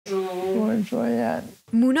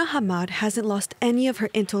Muna Hamad hasn't lost any of her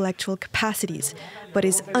intellectual capacities, but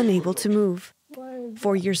is unable to move.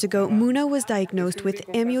 4 years ago, Muna was diagnosed with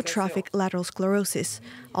amyotrophic lateral sclerosis,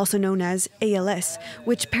 also known as ALS,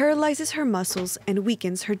 which paralyzes her muscles and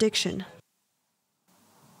weakens her diction.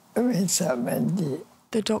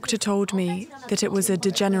 The doctor told me that it was a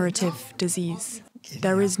degenerative disease.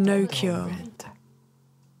 There is no cure.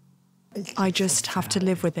 I just have to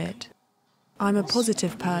live with it. I'm a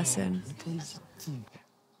positive person.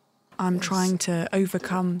 I'm trying to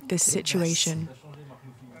overcome this situation,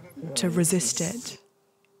 to resist it.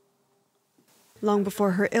 Long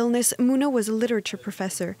before her illness, Muna was a literature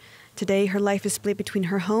professor. Today, her life is split between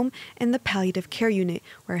her home and the palliative care unit,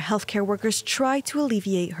 where healthcare workers try to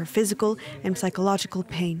alleviate her physical and psychological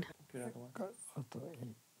pain.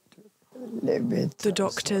 The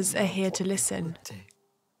doctors are here to listen.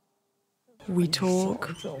 We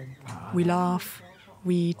talk, we laugh,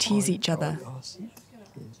 we tease each other.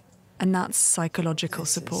 And that's psychological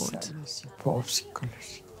support.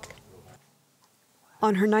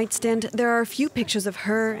 On her nightstand, there are a few pictures of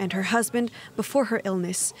her and her husband before her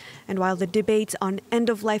illness. And while the debate on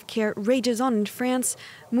end-of-life care rages on in France,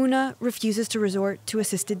 Muna refuses to resort to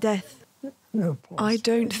assisted death. I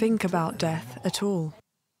don't think about death at all.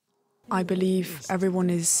 I believe everyone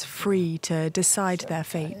is free to decide their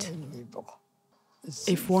fate.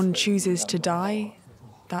 If one chooses to die,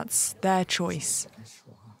 that's their choice.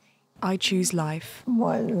 I choose life.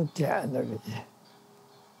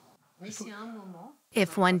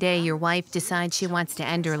 If one day your wife decides she wants to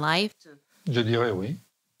end her life,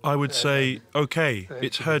 I would say, okay,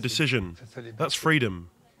 it's her decision. That's freedom.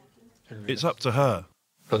 It's up to her.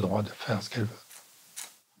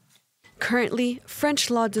 Currently, French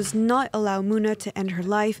law does not allow Muna to end her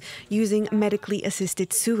life using medically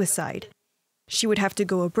assisted suicide. She would have to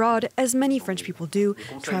go abroad, as many French people do,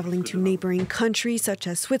 traveling to neighboring countries such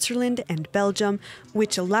as Switzerland and Belgium,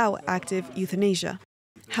 which allow active euthanasia.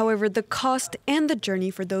 However, the cost and the journey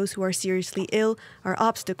for those who are seriously ill are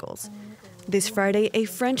obstacles. This Friday, a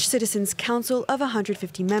French Citizens' Council of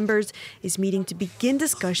 150 members is meeting to begin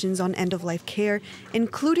discussions on end-of-life care,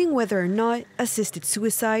 including whether or not assisted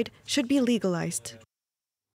suicide should be legalized.